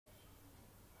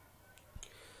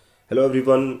Hello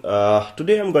everyone.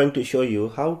 Today I'm going to show you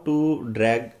how to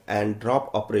drag and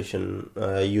drop operation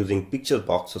using picture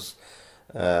boxes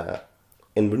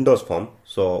in Windows Form.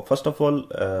 So first of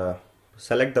all,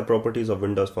 select the properties of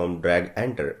Windows Form, drag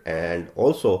enter, and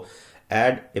also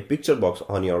add a picture box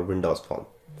on your Windows Form.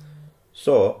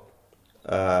 So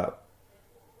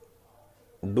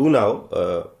do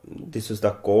now, this is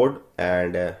the code,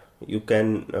 and you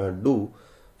can do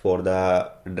for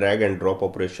the drag and drop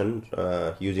operation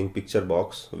using picture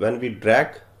box. When we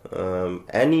drag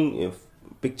any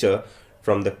picture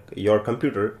from your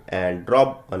computer and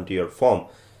drop onto your form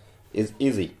is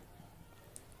easy.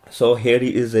 So here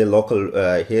is a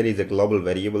global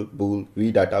variable bool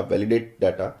v data, validate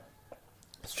data,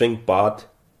 string path,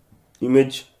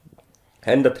 image,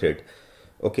 and the thread.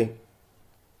 Okay,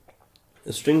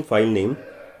 string file name,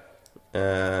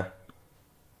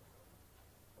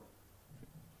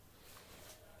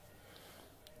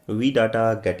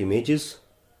 vdata get images.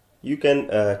 You can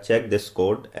check this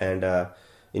code and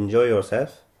enjoy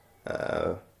yourself.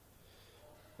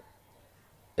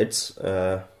 It's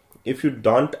if you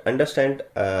don't understand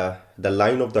the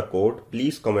line of the code,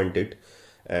 please comment it,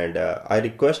 and I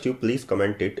request you, please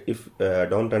comment it if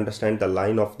don't understand the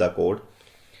line of the code.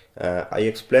 I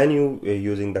explain you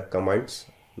using the comments,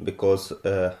 because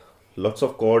lots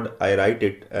of code I write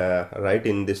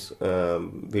in this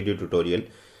video tutorial.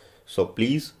 So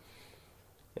please,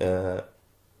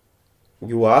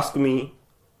 you ask me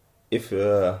if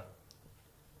don't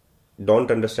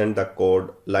understand the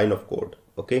code, line of code.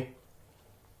 Okay,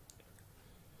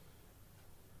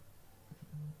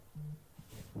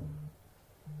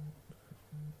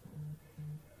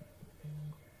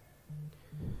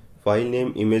 file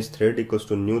name image thread equals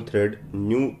to new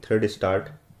thread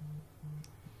start,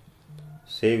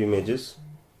 save images,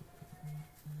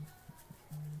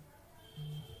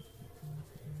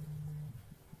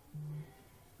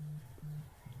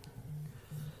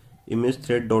 image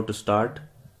thread dot start,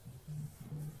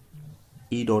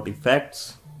 e dot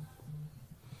effects,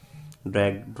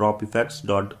 drag drop effects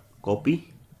dot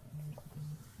copy,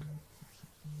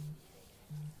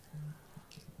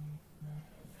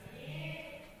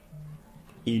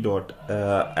 e dot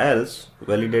else,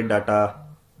 validate data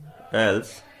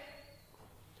else,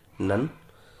 none.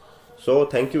 So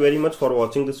thank you very much for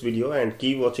watching this video, and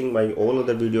keep watching my all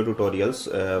other video tutorials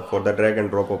for the drag and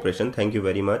drop operation. Thank you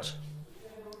very much,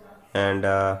 and